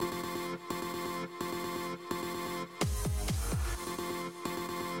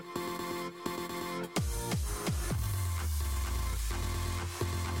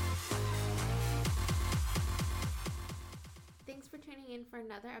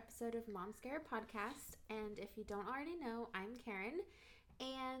episode of Mom Scare Podcast. And if you don't already know, I'm Karen.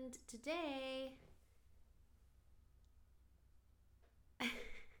 And today, I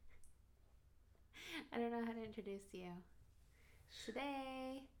don't know how to introduce you.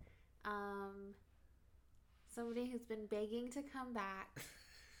 Today, somebody who's been begging to come back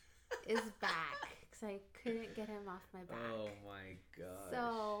is back because I couldn't get him off my back. Oh my gosh.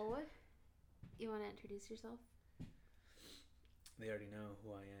 So, you want to introduce yourself? They already know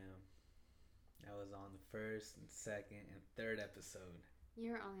who I am. I was on the first and second and third episode.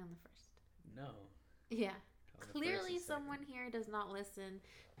 You're only on the first. No. Yeah. On the Clearly, first and someone second. here does not listen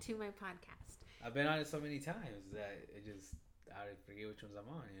to my podcast. I've been on it so many times that I forget which ones I'm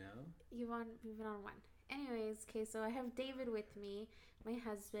on, you know? You've been on one. Anyways, okay, so I have David with me, my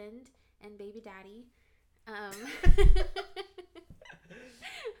husband and baby daddy. My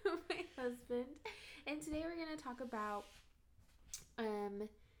husband. And today we're going to talk about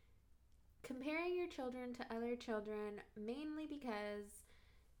comparing your children to other children, mainly because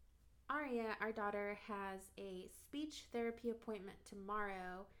Aria, our daughter, has a speech therapy appointment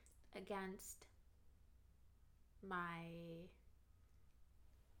tomorrow against my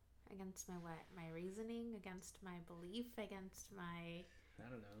what? My reasoning, against my belief, against my... I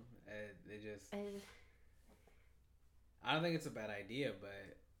don't know. I don't think it's a bad idea,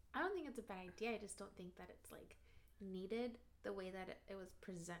 but... I don't think it's a bad idea. I just don't think that it's, needed the way that it was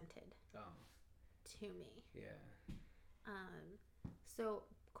presented to me. Yeah. So,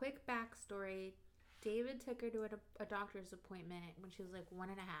 quick backstory. David took her to a doctor's appointment when she was,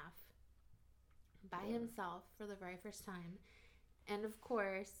 1.5 by himself for the very first time. And, of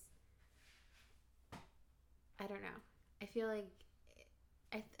course... I don't know. I feel like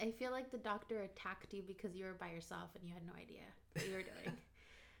the doctor attacked you because you were by yourself and you had no idea what you were doing.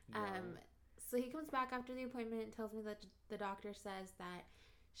 No. So he comes back after the appointment and tells me that the doctor says that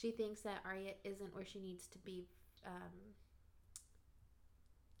she thinks that Aria isn't where she needs to be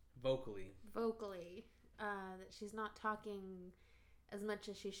vocally. That she's not talking as much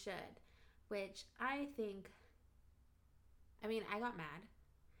as she should, which I think... I mean, I got mad,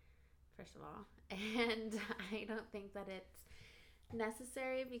 first of all, and I don't think that it's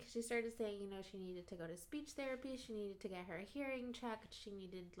necessary because she started saying, she needed to go to speech therapy, she needed to get her hearing checked, she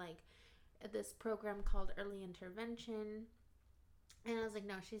needed this program called early intervention, and I was like,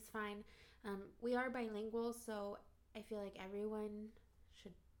 no, she's fine. We are bilingual, so I feel like everyone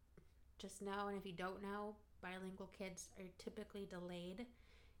should just know, and if you don't know, bilingual kids are typically delayed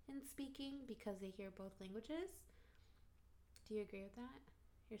in speaking because they hear both languages. Do you agree with that?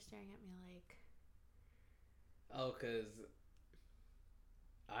 You're staring at me like... Oh, because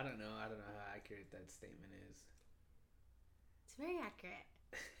I don't know how accurate that statement is. It's very accurate.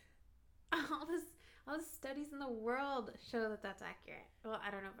 all the studies in the world show that that's accurate. Well,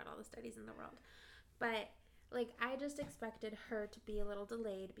 I don't know about all the studies in the world, but I just expected her to be a little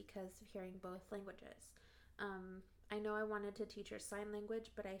delayed because of hearing both languages. I know I wanted to teach her sign language,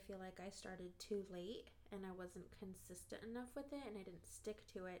 but I feel like I started too late and I wasn't consistent enough with it and I didn't stick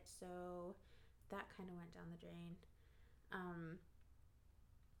to it, so that kind of went down the drain.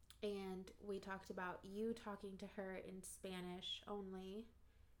 And we talked about you talking to her in Spanish only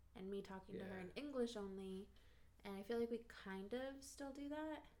and me talking to her in English only, and I feel like we kind of still do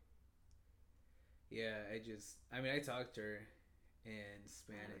that. Yeah, I talked to her in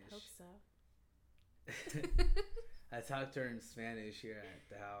Spanish. I would hope so. I talked to her in Spanish here at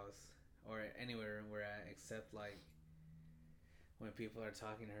the house or anywhere we're at, except when people are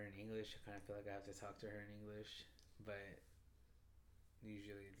talking to her in English, I kind of feel like I have to talk to her in English, but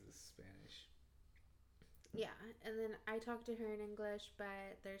usually it's Spanish. Yeah, and then I talk to her in English,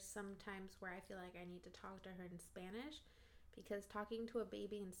 but there's some times where I feel like I need to talk to her in Spanish because talking to a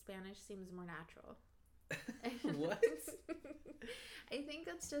baby in Spanish seems more natural. What? I think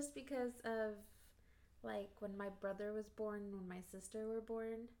it's just because of when my brother was born, when my sister were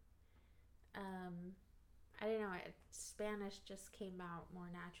born. I don't know, Spanish just came out more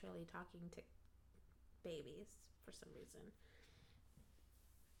naturally talking to babies for some reason.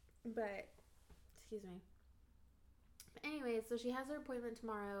 But, excuse me. Anyway, so she has her appointment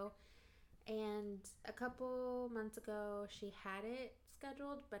tomorrow, and a couple months ago she had it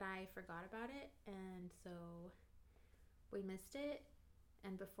scheduled, but I forgot about it, and so we missed it.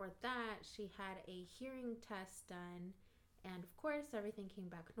 And before that, she had a hearing test done, and of course everything came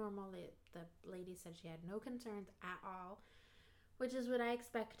back normal. The lady said she had no concerns at all, which is what I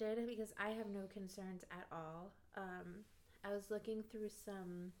expected because I have no concerns at all. I was looking through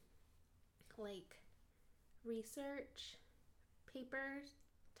some research papers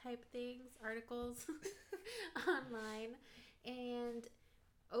type things, articles online, and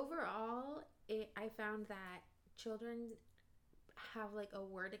found that children have like a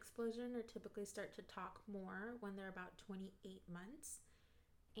word explosion or typically start to talk more when they're about 28 months.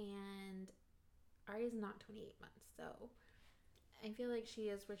 And Arya's not 28 months, so I feel like she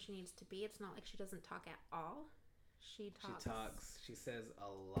is where she needs to be. It's not like she doesn't talk at all. She talks. She says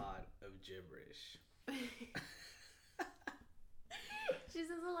a lot of gibberish. She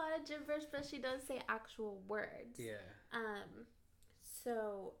says a lot of gibberish, but she does say actual words. Yeah.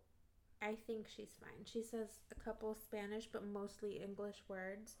 So I think she's fine. She says a couple Spanish, but mostly English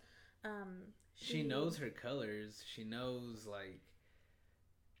words. She knows her colors. She knows like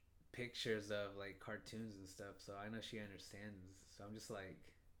pictures of like cartoons and stuff. So I know she understands. So I'm just like.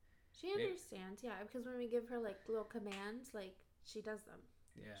 She understands, yeah, because when we give her like little commands, like she does them.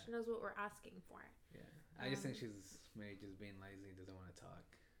 Yeah. She knows what we're asking for. Yeah. I just think she's maybe just being lazy, doesn't want to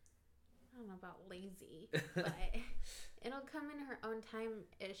talk. I don't know about lazy, but it'll come in her own time.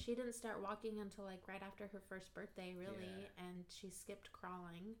 She didn't start walking until like right after her first birthday, really, and she skipped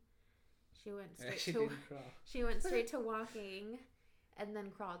crawling. She went straight to walking, and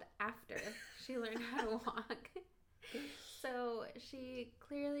then crawled after she learned how to walk. So she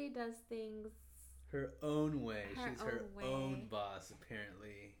clearly does things her own way. She's her own boss,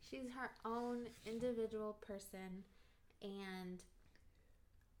 apparently. She's her own individual person, and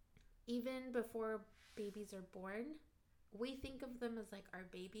even before babies are born, we think of them as like our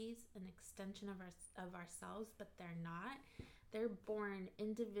babies, an extension of ourselves, but they're not. They're born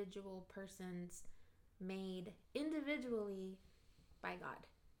individual persons made individually by God.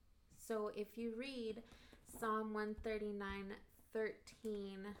 So if you read Psalm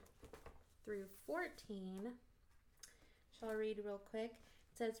 139:13 through 14, shall I read real quick?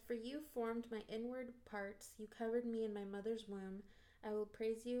 It says, "For you formed my inward parts, you covered me in my mother's womb. I will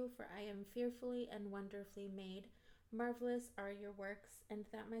praise you, for I am fearfully and wonderfully made. Marvelous are your works, and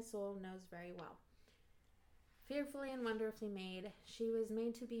that my soul knows very well." Fearfully and wonderfully made. She was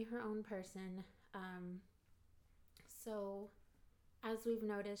made to be her own person. So, as we've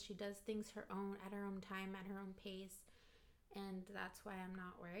noticed, she does things at her own time, at her own pace, and that's why I'm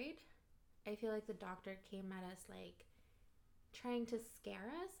not worried. I feel like the doctor came at us like trying to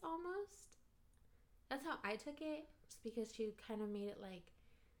scare us almost. That's how I took it, just because she kind of made it like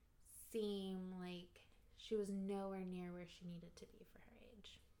seem like she was nowhere near where she needed to be for her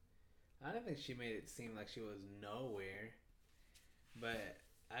age. I don't think she made it seem like she was nowhere, but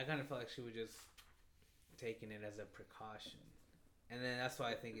I kind of felt like she was just taking it as a precaution. And then that's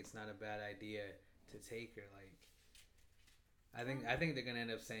why I think it's not a bad idea to take her. Like, I think they're gonna end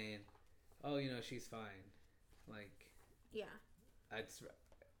up saying, "Oh, she's fine." Like, yeah, that's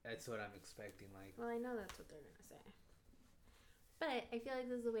what I'm expecting. Like, well, I know that's what they're gonna say, but I feel like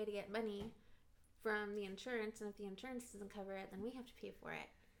this is a way to get money from the insurance, and if the insurance doesn't cover it, then we have to pay for it.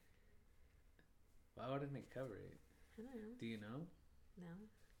 Why wouldn't it cover it? I don't know. Do you know? No.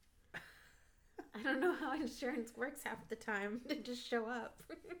 I don't know how insurance works half the time. They just show up.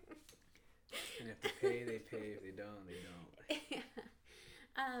 And if they pay, they pay. If they don't, they don't. Yeah.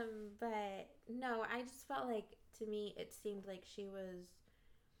 But no, I just felt like, to me, it seemed like she was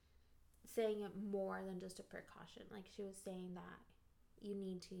saying it more than just a precaution. Like, she was saying that you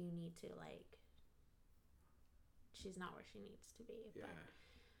need to, like, she's not where she needs to be. Yeah.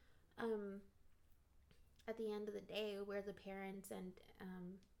 But, at the end of the day, we're the parents, and,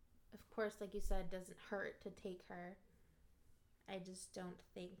 of course, like you said, doesn't hurt to take her. I just don't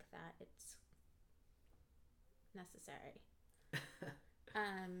think that it's necessary.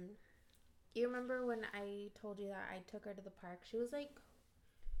 You remember when I told you that I took her to the park? She was like,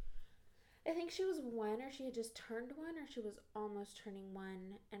 I think she was 1, or she had just turned 1, or she was almost turning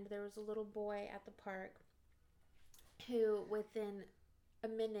 1, and there was a little boy at the park who, within a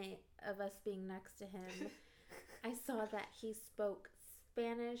minute of us being next to him, I saw that he spoke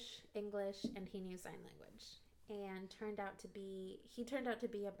Spanish, English, and he knew sign language, and he turned out to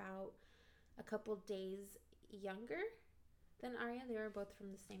be about a couple days younger than Arya. They were both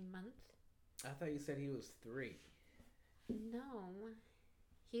from the same month. I thought you said he was 3. No,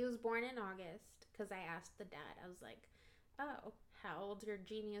 he was born in August, because I asked the dad. I was like, "Oh, how old's your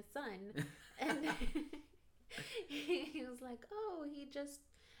genius son?" And he was like, "Oh,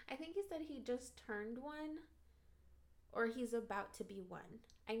 I think he said he just turned 1, or he's about to be 1.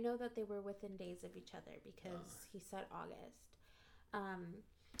 I know that they were within days of each other because he said August.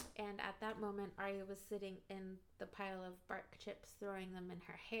 And at that moment, Arya was sitting in the pile of bark chips, throwing them in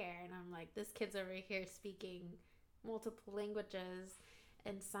her hair. And I'm like, this kid's over here speaking multiple languages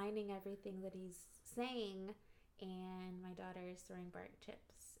and signing everything that he's saying. And my daughter is throwing bark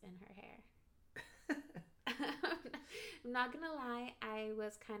chips in her hair. I'm not gonna lie, I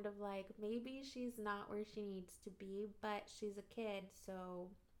was kind of like, maybe she's not where she needs to be, but she's a kid, so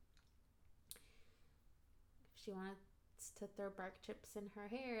if she wants to throw bark chips in her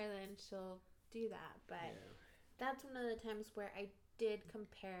hair, then she'll do that. But that's one of the times where I did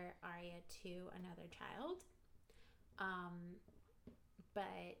compare Arya to another child.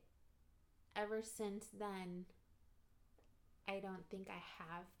 But ever since then, I don't think I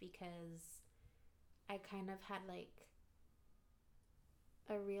have, because I kind of had like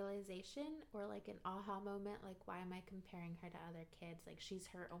a realization or like an aha moment, like, why am I comparing her to other kids? Like, she's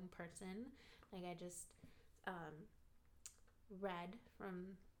her own person. Like, I just read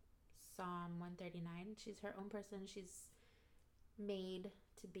from Psalm 139. She's her own person. She's made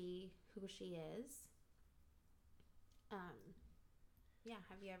to be who she is. Yeah,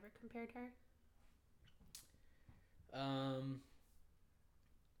 have you ever compared her?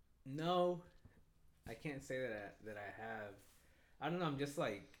 No, I can't say that I have. I don't know. I'm just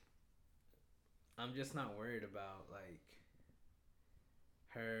not worried about like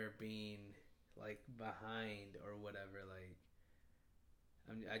her being like behind or whatever. Like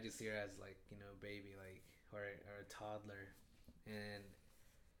I just see her as like, you know, baby, like, or a toddler, and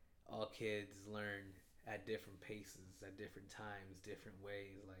all kids learn at different paces, at different times, different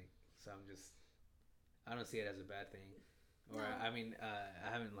ways. Like, so I don't see it as a bad thing. Or No. I mean, I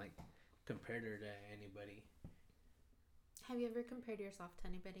haven't like compared her to anybody. Have you ever compared yourself to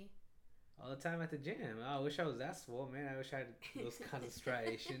anybody? All the time at the gym. Oh, I wish I was that swole, man. I wish I had those kinds of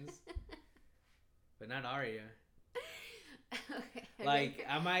striations. But not Arya. Okay. Like,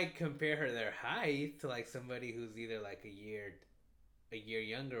 I might compare her their height to like somebody who's either like a year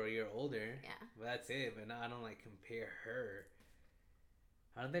younger or a year older. Yeah. But that's it. But no, I don't like compare her.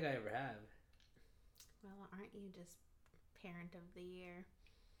 I don't think I ever have. Well, aren't you just parent of the year?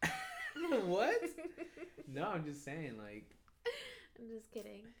 What? No, I'm just saying, like. I'm just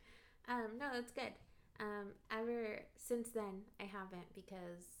kidding. No, that's good. Ever since then, I haven't,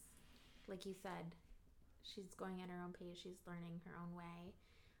 because, like you said, she's going at her own pace. She's learning her own way.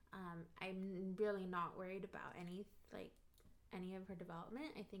 I'm really not worried about any of her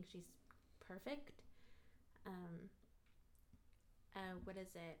development. I think she's perfect. What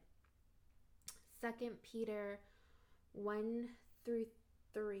is it? 2 Peter 1 through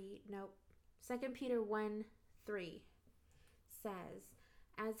 3. Nope. 2 Peter 1 3 says,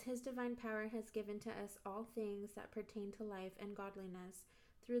 "As his divine power has given to us all things that pertain to life and godliness,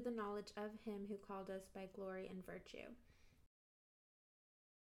 through the knowledge of him who called us by glory and virtue."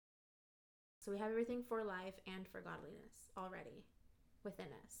 So we have everything for life and for godliness already within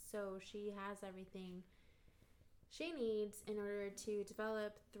us. So she has everything she needs in order to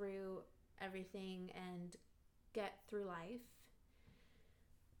develop through everything and get through life.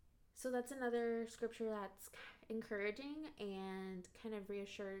 So that's another scripture that's encouraging and kind of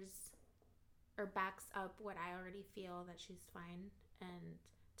reassures or backs up what I already feel, that she's fine. And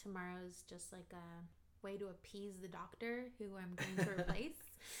tomorrow's just like a way to appease the doctor who I'm going to replace.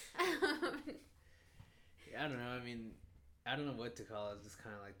 Yeah, I don't know. I mean, I don't know what to call it. It's just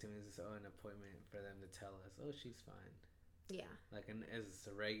kind of like, to me, it's just an appointment for them to tell us, oh, she's fine. Yeah. Like, as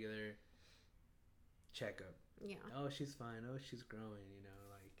a regular checkup. Yeah. Oh, she's fine. Oh, she's growing, you know,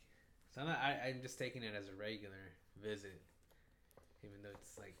 like. So I'm just taking it as a regular visit, even though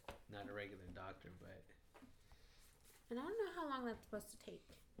it's like not a regular doctor, but. And I don't know how long that's supposed to take.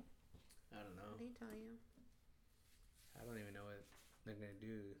 I don't know. What did they tell you? I don't even know what they're gonna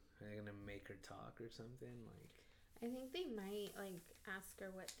do. Are they gonna make her talk or something? Like. I think they might like ask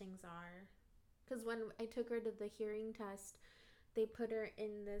her what things are, because when I took her to the hearing test, they put her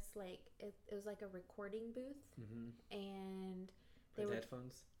in this like it was like a recording booth, and they were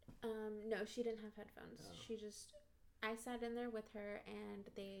headphones. No, she didn't have headphones. Oh. I sat in there with her, and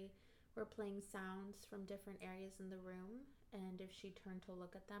they were playing sounds from different areas in the room, and if she turned to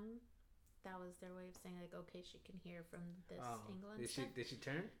look at them, that was their way of saying like, okay, she can hear from this angle. And Did she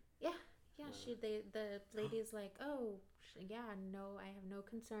turn? Yeah. Yeah, the lady's like, oh, yeah, no, I have no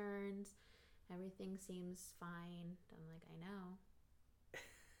concerns. Everything seems fine. I'm like, I know.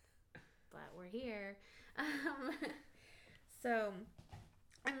 But we're here. So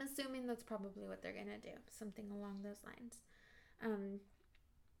I'm assuming that's probably what they're going to do. Something along those lines.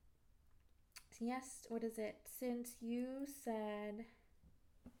 Yes, what is it? Since you said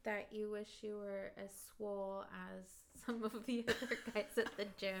that you wish you were as swole as some of the other guys at the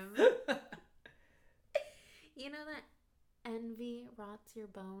gym. You know that envy rots your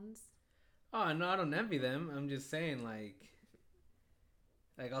bones? Oh, no, I don't envy them. I'm just saying, like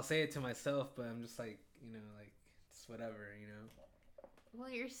I'll say it to myself, but I'm just like, you know, like, just whatever, you know? Well,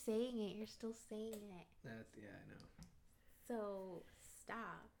 you're saying it. You're still saying it. Yeah, I know. So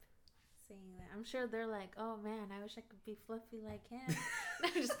stop saying that. I'm sure they're like, oh man, I wish I could be fluffy like him. No,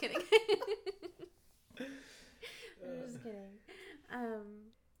 I'm just kidding. I'm just kidding.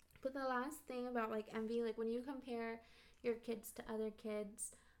 But the last thing about like envy, like when you compare your kids to other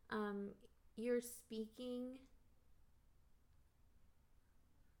kids, you're speaking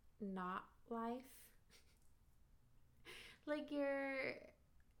not life. Like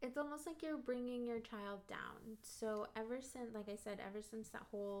it's almost like you're bringing your child down. So ever since, like I said, ever since that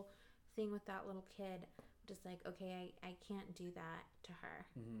whole thing with that little kid, just like, okay, I can't do that to her.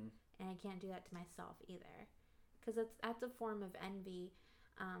 Mm-hmm. And I can't do that to myself either. Because that's a form of envy.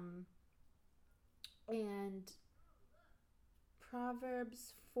 And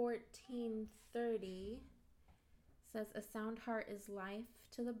Proverbs 14:30 says, a sound heart is life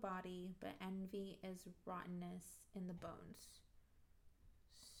to the body, but envy is rottenness in the bones.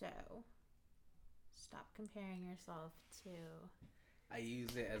 So, stop comparing yourself to... I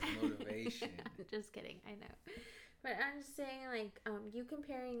use it as motivation. Just kidding, I know. But I'm just saying, like, you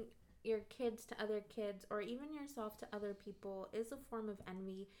comparing your kids to other kids, or even yourself to other people, is a form of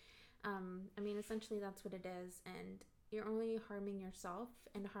envy. I mean, essentially that's what it is, and you're only harming yourself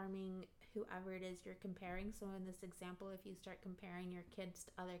and harming whoever it is you're comparing. So in this example, if you start comparing your kids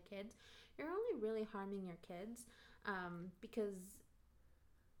to other kids, you're only really harming your kids, because,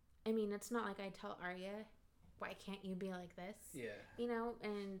 I mean, it's not like I tell Arya, why can't you be like this? Yeah. You know,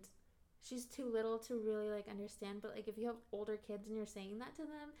 and she's too little to really, like, understand, but, like, if you have older kids and you're saying that to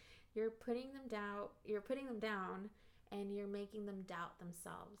them, you're putting them down, and you're making them doubt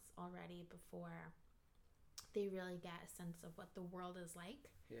themselves already before they really get a sense of what the world is like.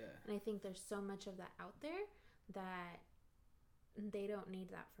 Yeah. And I think there's so much of that out there that they don't need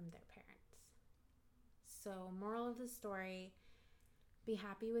that from their parents. So, moral of the story, be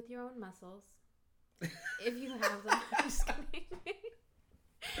happy with your own muscles. If you have them. I'm just kidding.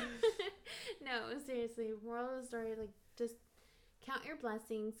 No, seriously, moral of the story, like, just count your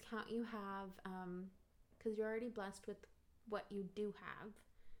blessings, count you have, because you're already blessed with what you do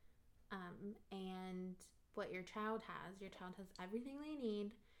have, and what your child has. Your child has everything they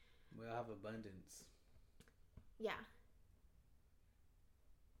need. We all have abundance. Yeah.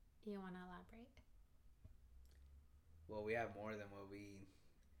 You want to elaborate? Well, we have more than what we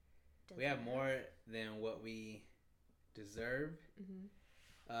Deserve. We have more than what we deserve.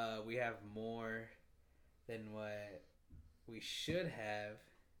 Mm-hmm. We have more than what we should have.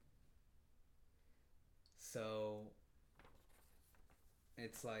 So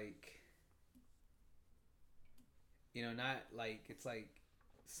it's like, you know, not like, it's like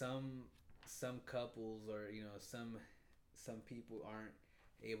some couples, or, you know, some people aren't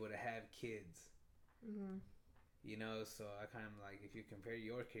able to have kids. Mm-hmm. You know, so I kind of like, if you compare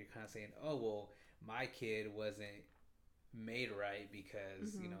your kid, you're kind of saying, oh, well, my kid wasn't made right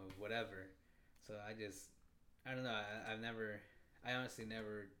because, Mm-hmm. you know, whatever. So I don't know. I honestly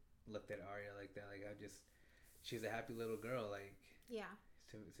never looked at Arya like that. Like, she's a happy little girl. Like, yeah.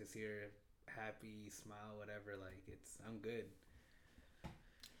 To see her happy, smile, whatever, like, I'm good.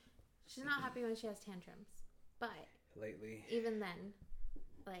 She's not happy when she has tantrums, but lately, even then,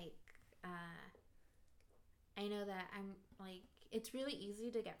 like, I know that I'm, like, it's really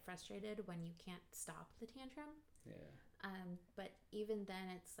easy to get frustrated when you can't stop the tantrum. Yeah. But even then,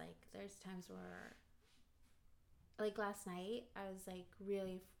 it's like, there's times where, like, last night, I was, like,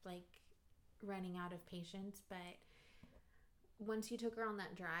 really, like, running out of patience, but once you took her on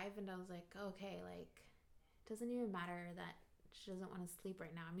that drive, and I was like, okay, like, it doesn't even matter that she doesn't want to sleep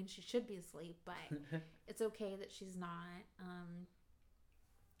right now. I mean, she should be asleep, but it's okay that she's not.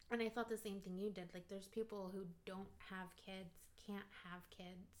 And I thought the same thing you did. Like, there's people who don't have kids, can't have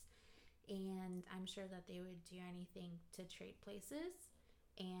kids, and I'm sure that they would do anything to trade places.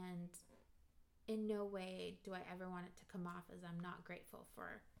 And in no way do I ever want it to come off as I'm not grateful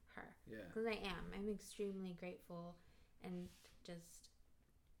for her. Yeah. Because I am. I'm extremely grateful and just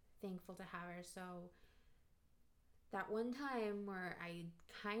thankful to have her. So that one time where I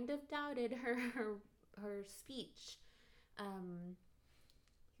kind of doubted her speech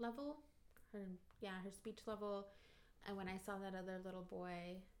level, her speech level, and when I saw that other little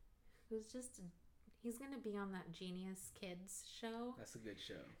boy who's just, he's gonna be on that Genius Kids show. That's a good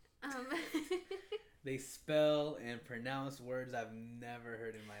show. They spell and pronounce words I've never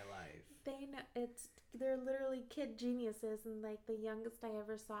heard in my life. They know, they're literally kid geniuses, and like the youngest I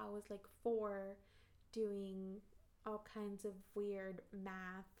ever saw was like 4, doing all kinds of weird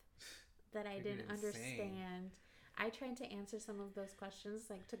math that I didn't understand. I tried to answer some of those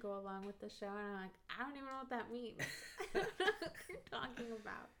questions, like, to go along with the show, and I'm like, I don't even know what that means. I don't know what you're talking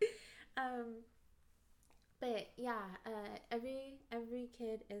about. But yeah, every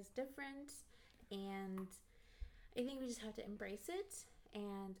kid is different, and I think we just have to embrace it.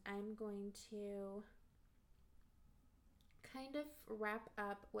 And I'm going to kind of wrap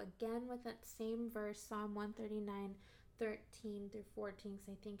up again with that same verse, Psalm 139, 13 through 14,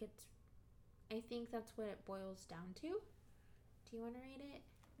 because I think that's what it boils down to. Do you want to read it?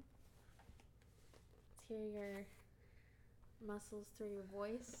 Let's hear your muscles through your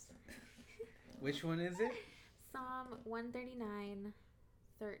voice. Which one is it? Psalm 139,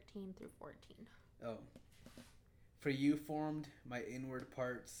 13 through 14. Oh. For you formed my inward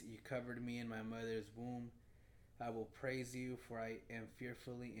parts. You covered me in my mother's womb. I will praise you, for I am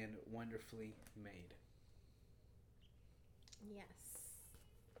fearfully and wonderfully made. Yes.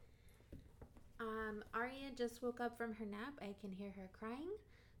 Arya just woke up from her nap. I can hear her crying.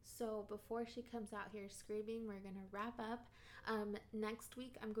 So before she comes out here screaming, we're going to wrap up. Next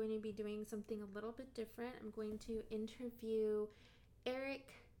week, I'm going to be doing something a little bit different. I'm going to interview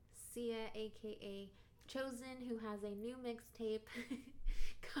Eric Sia, a.k.a. Chosen, who has a new mixtape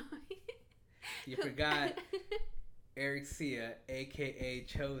coming. You forgot Eric Sia, a.k.a.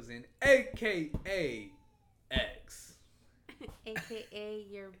 Chosen, a.k.a. X. a.k.a.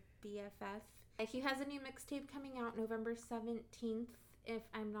 your BFF. He has a new mixtape coming out November 17th, if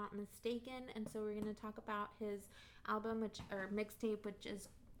I'm not mistaken. And so we're going to talk about his album, or mixtape, which is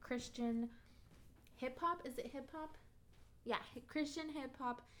Christian hip-hop. Is it hip-hop? Yeah, Christian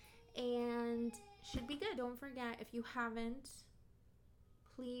hip-hop. And should be good. Don't forget, if you haven't,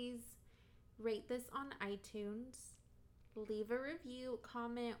 please rate this on iTunes. Leave a review,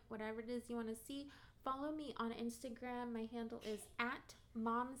 comment, whatever it is you want to see. Follow me on Instagram. My handle is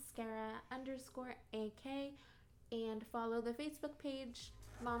 @momscara_AK. And follow the Facebook page,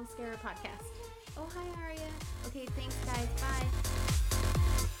 Momscara Podcast. Oh, hi, Aria. Okay, thanks, guys. Bye.